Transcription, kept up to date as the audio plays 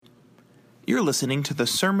You're listening to the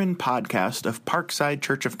Sermon Podcast of Parkside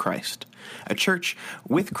Church of Christ, a church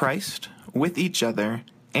with Christ, with each other,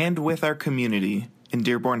 and with our community in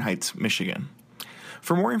Dearborn Heights, Michigan.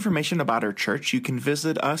 For more information about our church, you can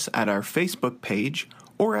visit us at our Facebook page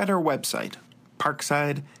or at our website,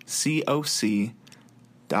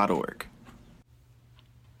 parksidecoc.org.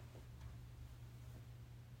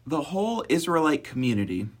 The whole Israelite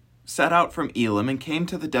community set out from Elim and came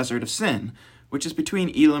to the desert of Sin, which is between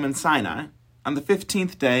Elim and Sinai, on the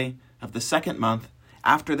 15th day of the second month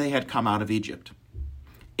after they had come out of Egypt.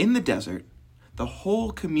 In the desert, the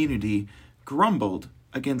whole community grumbled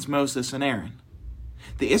against Moses and Aaron.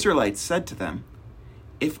 The Israelites said to them,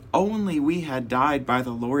 "If only we had died by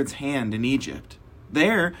the Lord's hand in Egypt.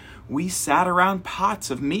 There we sat around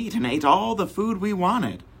pots of meat and ate all the food we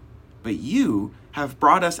wanted. But you have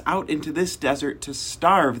brought us out into this desert to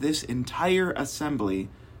starve this entire assembly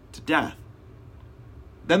to death."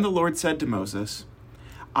 Then the Lord said to Moses,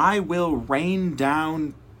 "I will rain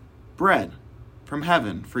down bread from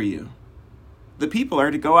heaven for you. The people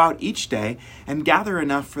are to go out each day and gather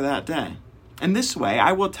enough for that day. And this way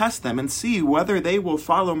I will test them and see whether they will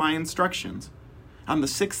follow my instructions. On the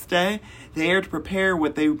 6th day they are to prepare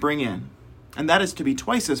what they bring in, and that is to be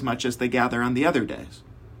twice as much as they gather on the other days."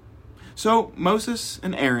 So Moses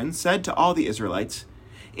and Aaron said to all the Israelites,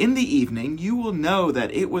 "In the evening you will know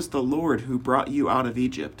that it was the Lord who brought you out of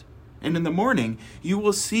Egypt. And in the morning you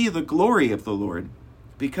will see the glory of the Lord,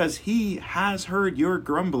 because he has heard your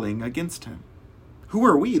grumbling against him. Who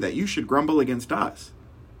are we that you should grumble against us?"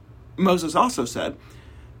 Moses also said,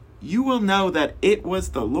 "You will know that it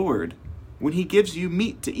was the Lord when he gives you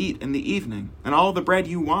meat to eat in the evening and all the bread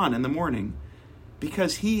you want in the morning,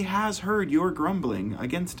 because he has heard your grumbling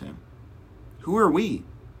against him. Who are we?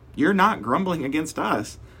 You're not grumbling against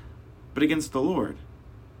us, but against the Lord."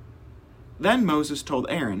 Then Moses told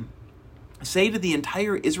Aaron, "Say to the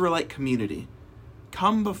entire Israelite community,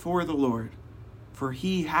 'Come before the Lord, for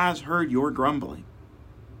he has heard your grumbling.'"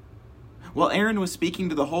 While Aaron was speaking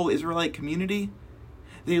to the whole Israelite community,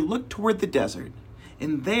 they looked toward the desert,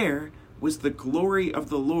 and there was the glory of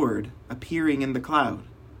the Lord appearing in the cloud.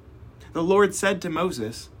 The Lord said to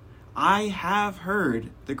Moses, "I have heard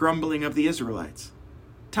the grumbling of the Israelites.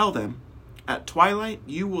 Tell them, at twilight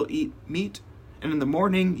you will eat meat, and in the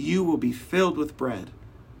morning you will be filled with bread.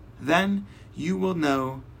 Then you will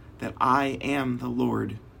know that I am the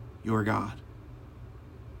Lord your God."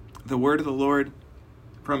 The word of the Lord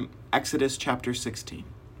from Exodus chapter 16.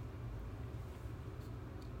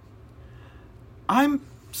 I'm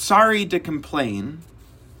sorry to complain,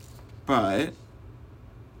 but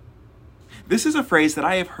this is a phrase that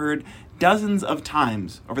I have heard dozens of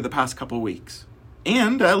times over the past couple weeks.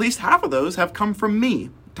 And at least half of those have come from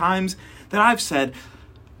me. Times that I've said,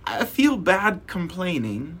 "I feel bad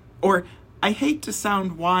complaining," or "I hate to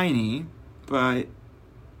sound whiny," but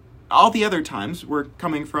all the other times were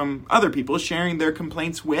coming from other people sharing their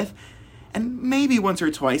complaints with, and maybe once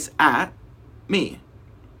or twice at, me.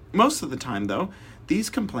 Most of the time, though,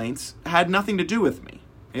 these complaints had nothing to do with me.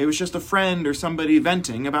 It was just a friend or somebody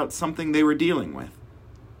venting about something they were dealing with.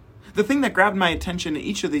 The thing that grabbed my attention in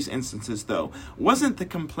each of these instances, though, wasn't the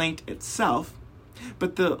complaint itself,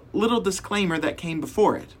 but the little disclaimer that came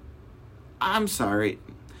before it. "I'm sorry.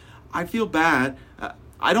 I feel bad.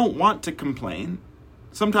 I don't want to complain.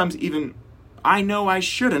 Sometimes even, I know I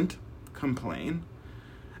shouldn't complain."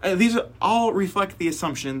 These all reflect the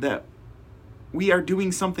assumption that we are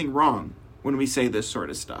doing something wrong when we say this sort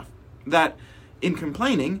of stuff. That in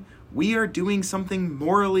complaining, we are doing something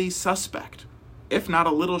morally suspect, if not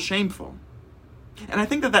a little shameful. And I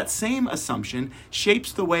think that same assumption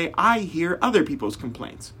shapes the way I hear other people's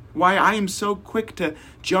complaints, why I am so quick to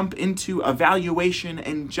jump into evaluation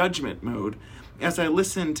and judgment mode as I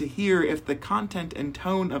listen to hear if the content and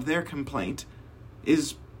tone of their complaint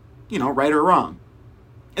is, right or wrong.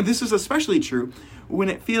 And this is especially true when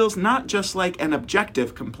it feels not just like an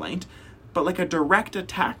objective complaint, but like a direct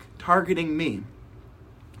attack targeting me.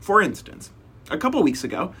 For instance, a couple weeks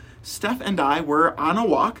ago, Steph and I were on a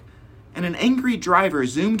walk, and an angry driver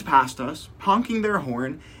zoomed past us, honking their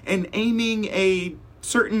horn and aiming a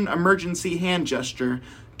certain emergency hand gesture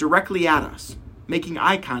directly at us, making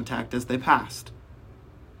eye contact as they passed.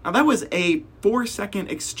 Now that was a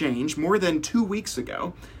 4-second exchange more than 2 weeks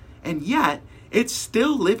ago, and yet it's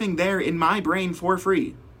still living there in my brain for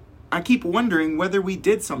free. I keep wondering whether we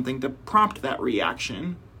did something to prompt that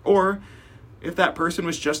reaction, or if that person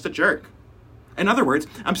was just a jerk. In other words,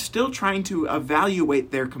 I'm still trying to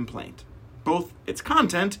evaluate their complaint, both its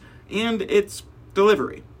content and its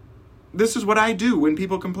delivery. This is what I do when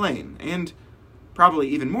people complain, and probably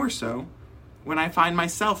even more so when I find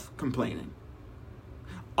myself complaining.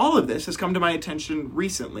 All of this has come to my attention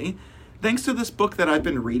recently thanks to this book that I've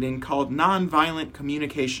been reading called Nonviolent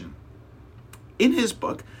Communication. In his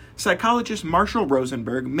book, psychologist Marshall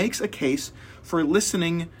Rosenberg makes a case for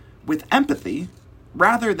listening with empathy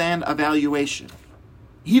rather than evaluation.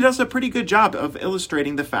 He does a pretty good job of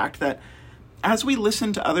illustrating the fact that as we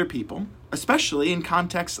listen to other people, especially in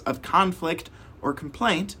contexts of conflict or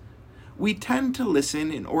complaint, we tend to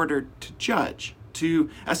listen in order to judge, to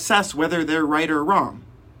assess whether they're right or wrong.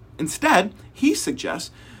 Instead, he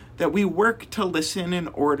suggests that we work to listen in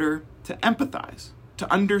order to empathize,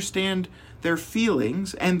 to understand their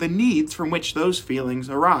feelings and the needs from which those feelings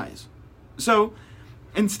arise. So,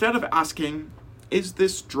 instead of asking, "Is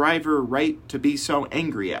this driver right to be so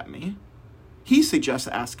angry at me?" he suggests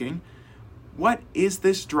asking, "What is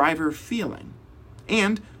this driver feeling?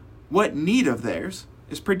 And what need of theirs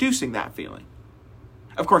is producing that feeling?"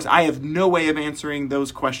 Of course, I have no way of answering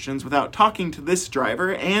those questions without talking to this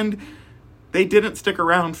driver, and they didn't stick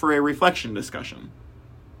around for a reflection discussion.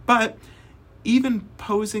 But even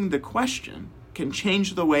posing the question can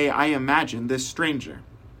change the way I imagine this stranger.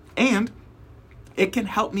 And it can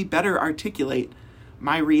help me better articulate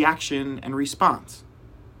my reaction and response.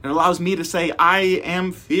 It allows me to say, I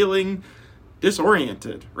am feeling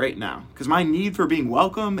disoriented right now because my need for being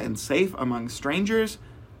welcome and safe among strangers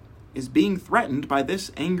is being threatened by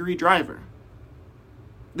this angry driver.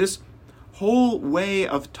 This whole way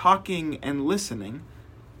of talking and listening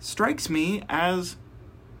strikes me as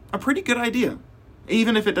a pretty good idea,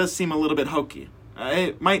 even if it does seem a little bit hokey.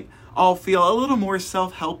 It might all feel a little more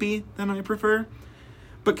self-helpy than I prefer,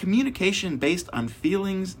 but communication based on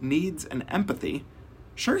feelings, needs, and empathy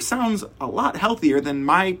sure sounds a lot healthier than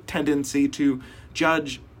my tendency to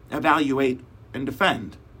judge, evaluate, and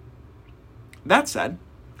defend. That said,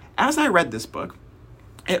 as I read this book,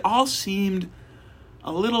 it all seemed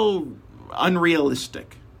a little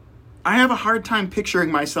unrealistic. I have a hard time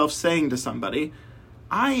picturing myself saying to somebody,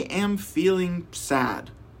 "I am feeling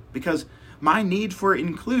sad because my need for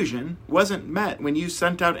inclusion wasn't met when you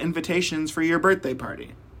sent out invitations for your birthday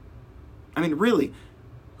party." I mean, really,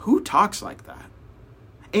 who talks like that?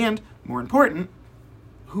 And, more important,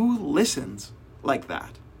 who listens like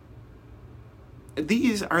that?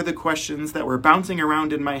 These are the questions that were bouncing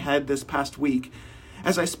around in my head this past week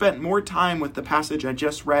as I spent more time with the passage I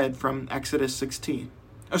just read from Exodus 16,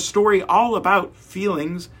 a story all about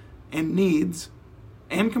feelings and needs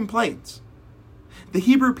and complaints. The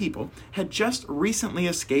Hebrew people had just recently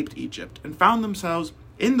escaped Egypt and found themselves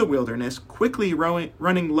in the wilderness, quickly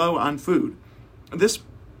running low on food. This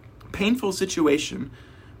painful situation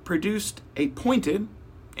produced a pointed,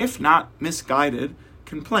 if not misguided,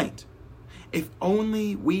 complaint. "If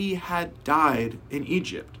only we had died in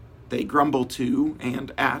Egypt," they grumble to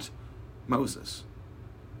and at Moses.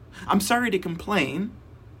 I'm sorry to complain,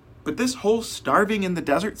 but this whole starving in the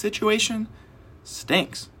desert situation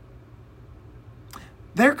stinks.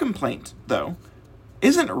 Their complaint, though,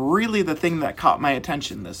 isn't really the thing that caught my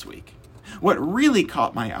attention this week. What really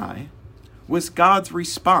caught my eye was God's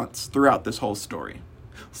response throughout this whole story.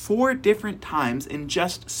 4 different times in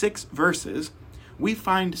just 6 verses, we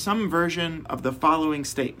find some version of the following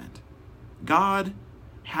statement: "God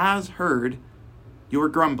has heard your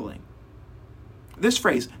grumbling." This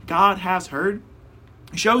phrase, "God has heard,"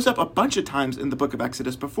 shows up a bunch of times in the book of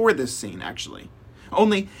Exodus before this scene, actually.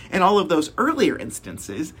 Only in all of those earlier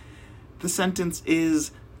instances, the sentence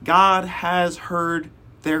is, "God has heard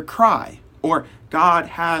their cry," or "God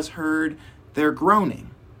has heard their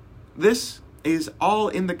groaning." This is all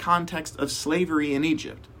in the context of slavery in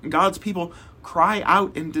Egypt. God's people cry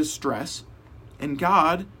out in distress, and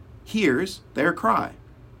God hears their cry.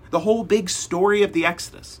 The whole big story of the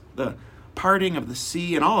Exodus, the parting of the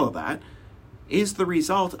sea and all of that, is the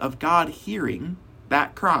result of God hearing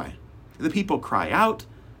that cry. The people cry out,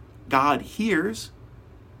 God hears,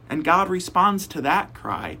 and God responds to that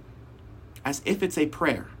cry as if it's a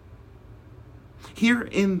prayer. Here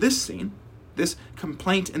in this scene, this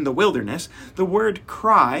complaint in the wilderness, the word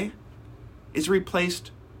cry is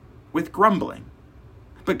replaced with grumbling.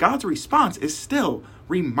 But God's response is still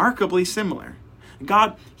remarkably similar.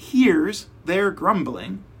 God hears their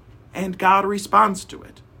grumbling, and God responds to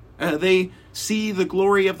it. They see the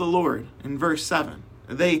glory of the Lord in verse 7.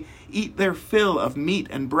 They eat their fill of meat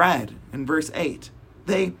and bread in verse 8.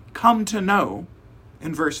 They come to know,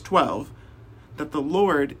 in verse 12, that the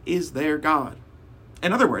Lord is their God.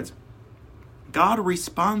 In other words, God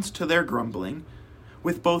responds to their grumbling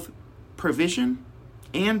with both provision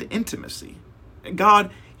and intimacy.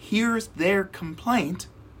 God hears their complaint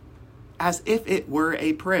as if it were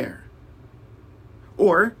a prayer.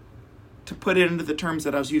 Or, to put it into the terms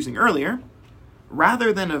that I was using earlier,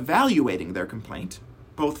 rather than evaluating their complaint,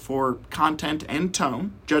 both for content and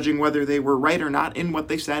tone, judging whether they were right or not in what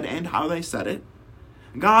they said and how they said it,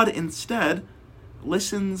 God instead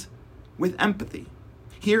listens with empathy,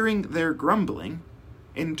 hearing their grumbling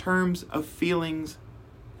in terms of feelings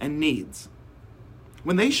and needs.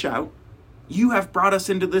 When they shout, "You have brought us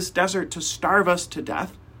into this desert to starve us to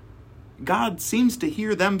death," God seems to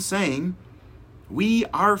hear them saying, "We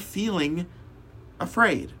are feeling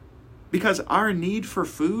afraid because our need for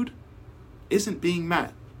food isn't being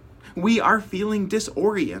met. We are feeling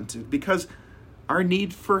disoriented because our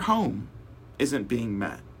need for home isn't being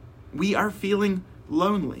met. We are feeling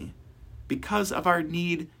lonely because of our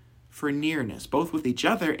need for nearness, both with each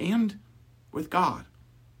other and with God."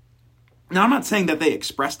 Now, I'm not saying that they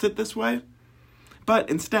expressed it this way, but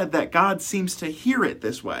instead that God seems to hear it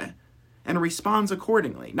this way and responds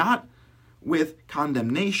accordingly, not with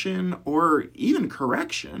condemnation or even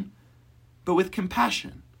correction, but with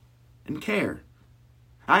compassion and care.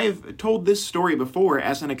 I have told this story before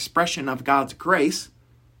as an expression of God's grace,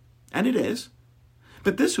 and it is,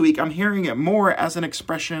 but this week I'm hearing it more as an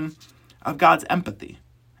expression of God's empathy,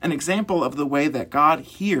 an example of the way that God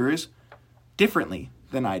hears differently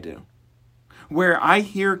than I do. Where I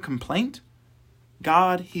hear complaint,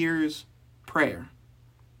 God hears prayer.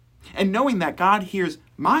 And knowing that God hears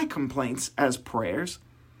my complaints as prayers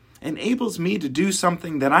enables me to do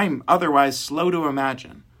something that I'm otherwise slow to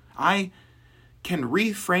imagine. I can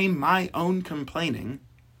reframe my own complaining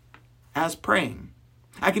as praying.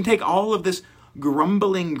 I can take all of this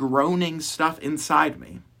grumbling, groaning stuff inside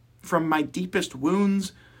me, from my deepest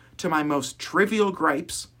wounds to my most trivial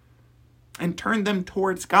gripes, and turn them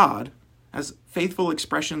towards God as faithful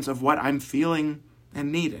expressions of what I'm feeling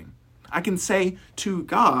and needing. I can say to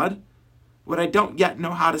God what I don't yet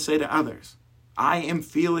know how to say to others. I am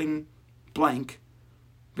feeling blank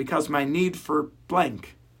because my need for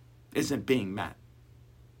blank isn't being met.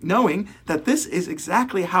 Knowing that this is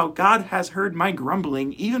exactly how God has heard my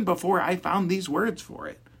grumbling even before I found these words for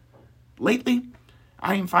it. Lately,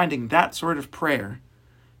 I am finding that sort of prayer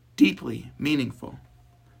deeply meaningful.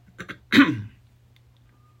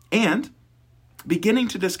 And beginning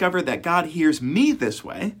to discover that God hears me this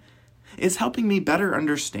way is helping me better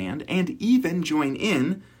understand and even join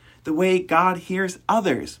in the way God hears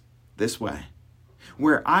others this way.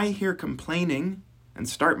 Where I hear complaining and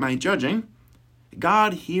start my judging,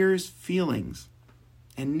 God hears feelings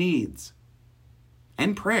and needs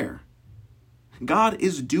and prayer. God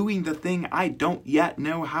is doing the thing I don't yet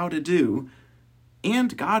know how to do,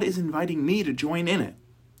 and God is inviting me to join in it,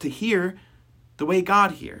 to hear the way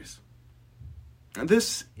God hears.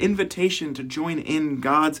 This invitation to join in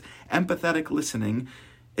God's empathetic listening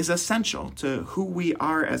is essential to who we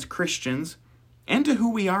are as Christians and to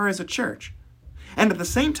who we are as a church. And at the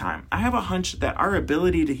same time, I have a hunch that our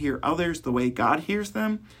ability to hear others the way God hears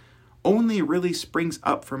them only really springs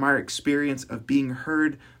up from our experience of being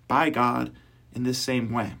heard by God in this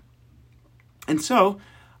same way. And so,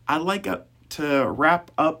 I'd like to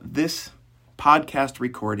wrap up this podcast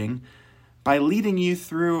recording by leading you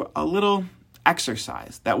through a little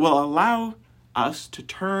exercise that will allow us to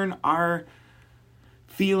turn our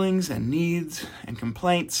feelings and needs and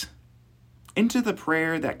complaints into the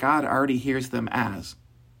prayer that God already hears them as.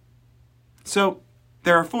 So,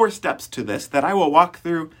 there are 4 steps to this that I will walk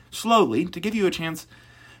through slowly to give you a chance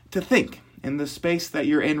to think in the space that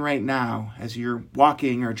you're in right now as you're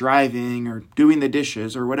walking or driving or doing the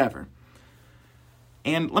dishes or whatever.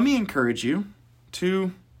 And let me encourage you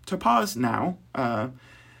to pause now,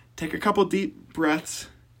 take a couple deep breaths,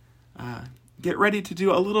 get ready to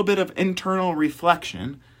do a little bit of internal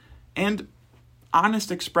reflection and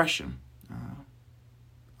honest expression,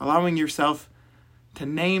 allowing yourself to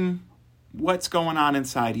name what's going on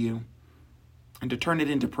inside you and to turn it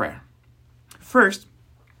into prayer. First,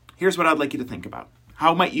 here's what I'd like you to think about.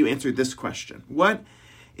 How might you answer this question? What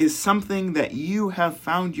is something that you have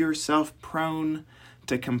found yourself prone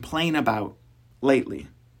to complain about lately?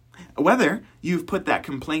 Whether you've put that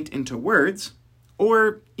complaint into words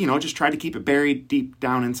or, just try to keep it buried deep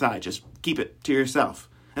down inside. Just keep it to yourself.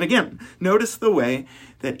 And again, notice the way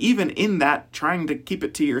that even in that trying to keep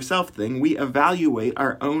it to yourself thing, we evaluate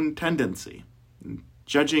our own tendency,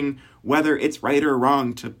 judging whether it's right or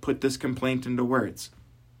wrong to put this complaint into words.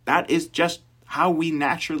 That is just how we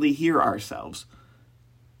naturally hear ourselves.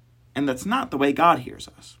 And that's not the way God hears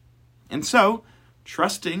us. And so,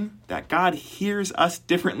 trusting that God hears us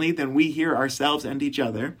differently than we hear ourselves and each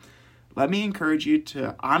other, let me encourage you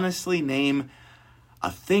to honestly name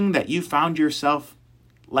a thing that you found yourself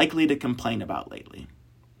likely to complain about lately.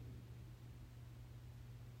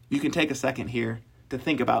 You can take a second here to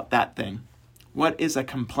think about that thing. What is a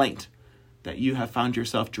complaint that you have found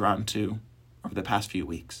yourself drawn to over the past few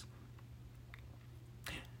weeks?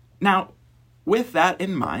 Now, with that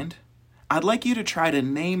in mind, I'd like you to try to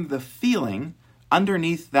name the feeling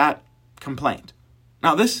underneath that complaint.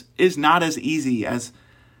 Now, this is not as easy as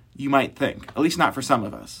you might think, at least not for some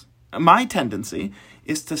of us. My tendency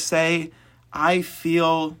is to say, I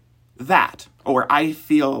feel that, or I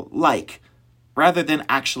feel like, rather than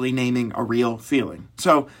actually naming a real feeling.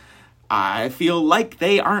 So, I feel like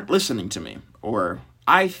they aren't listening to me, or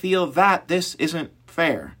I feel that this isn't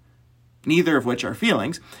fair, neither of which are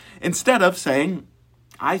feelings, instead of saying,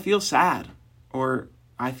 I feel sad, or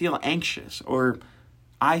I feel anxious, or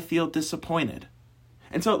I feel disappointed.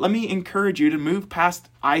 And so let me encourage you to move past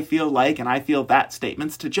I feel like and I feel that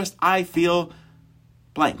statements to just I feel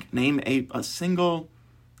blank. Name a single,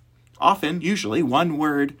 often, usually,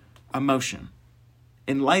 one-word emotion.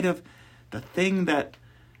 In light of the thing that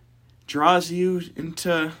draws you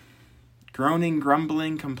into groaning,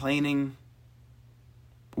 grumbling, complaining,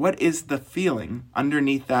 what is the feeling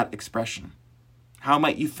underneath that expression? How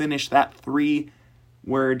might you finish that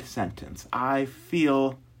 3-word sentence? I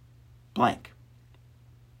feel blank.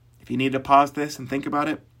 If you need to pause this and think about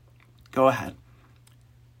it, go ahead.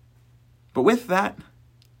 But with that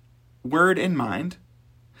word in mind,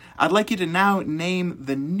 I'd like you to now name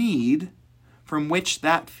the need from which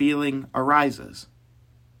that feeling arises.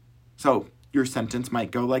 So your sentence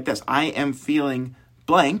might go like this. I am feeling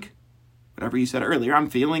blank, whatever you said earlier, I'm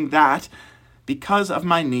feeling that because of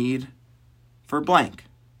my need for blank.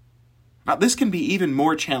 Now, this can be even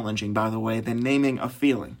more challenging, by the way, than naming a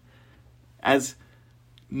feeling. As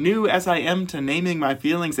new as I am to naming my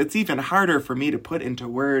feelings, it's even harder for me to put into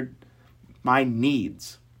word my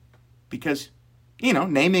needs. Because,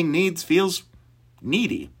 naming needs feels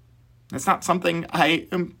needy. It's not something I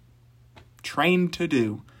am trained to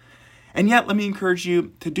do. And yet, let me encourage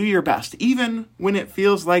you to do your best, even when it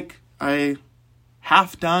feels like a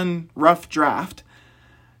half-done rough draft.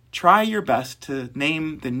 Try your best to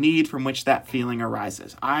name the need from which that feeling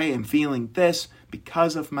arises. I am feeling this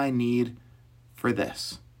because of my need for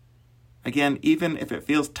this. Again, even if it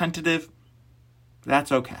feels tentative,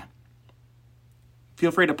 that's okay.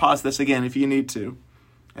 Feel free to pause this again if you need to,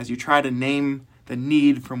 as you try to name the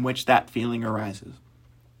need from which that feeling arises.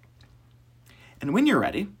 And when you're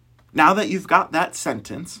ready, now that you've got that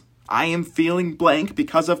sentence, I am feeling blank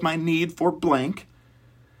because of my need for blank,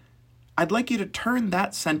 I'd like you to turn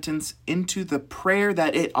that sentence into the prayer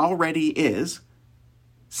that it already is,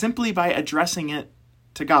 simply by addressing it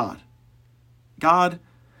to God. God,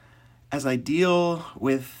 as I deal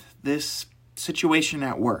with this situation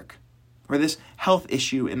at work, or this health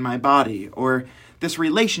issue in my body, or this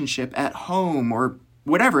relationship at home, or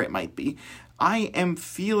whatever it might be, I am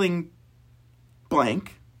feeling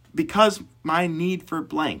blank because my need for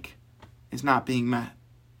blank is not being met.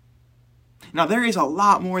 Now, there is a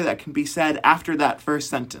lot more that can be said after that first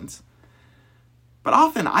sentence, but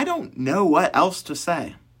often I don't know what else to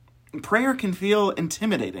say. Prayer can feel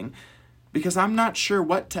intimidating because I'm not sure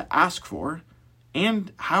what to ask for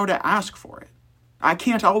and how to ask for it. I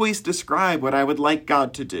can't always describe what I would like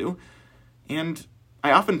God to do, and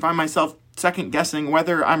I often find myself second-guessing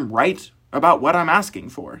whether I'm right about what I'm asking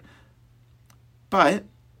for. But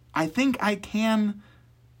I think I can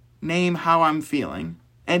name how I'm feeling,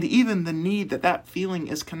 and even the need that feeling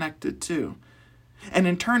is connected to. And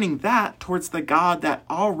in turning that towards the God that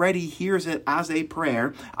already hears it as a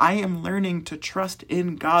prayer, I am learning to trust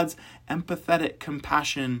in God's empathetic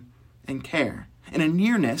compassion and care, in a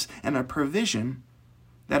nearness and a provision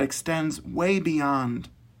that extends way beyond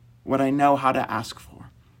what I know how to ask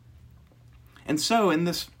for. And so in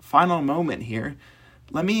this final moment here,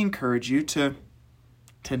 let me encourage you to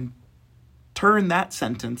turn that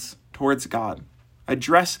sentence towards God.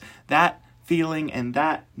 Address that feeling and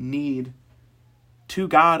that need to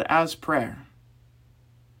God as prayer.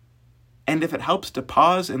 And if it helps to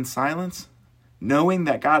pause in silence, knowing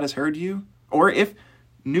that God has heard you, or if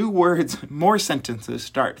new words, more sentences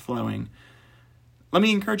start flowing, let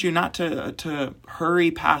me encourage you not to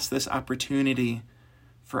hurry past this opportunity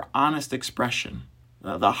for honest expression,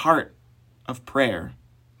 the heart of prayer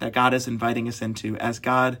that God is inviting us into as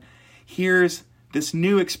God hears this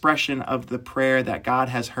new expression of the prayer that God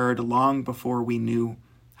has heard long before we knew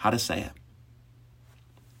how to say it.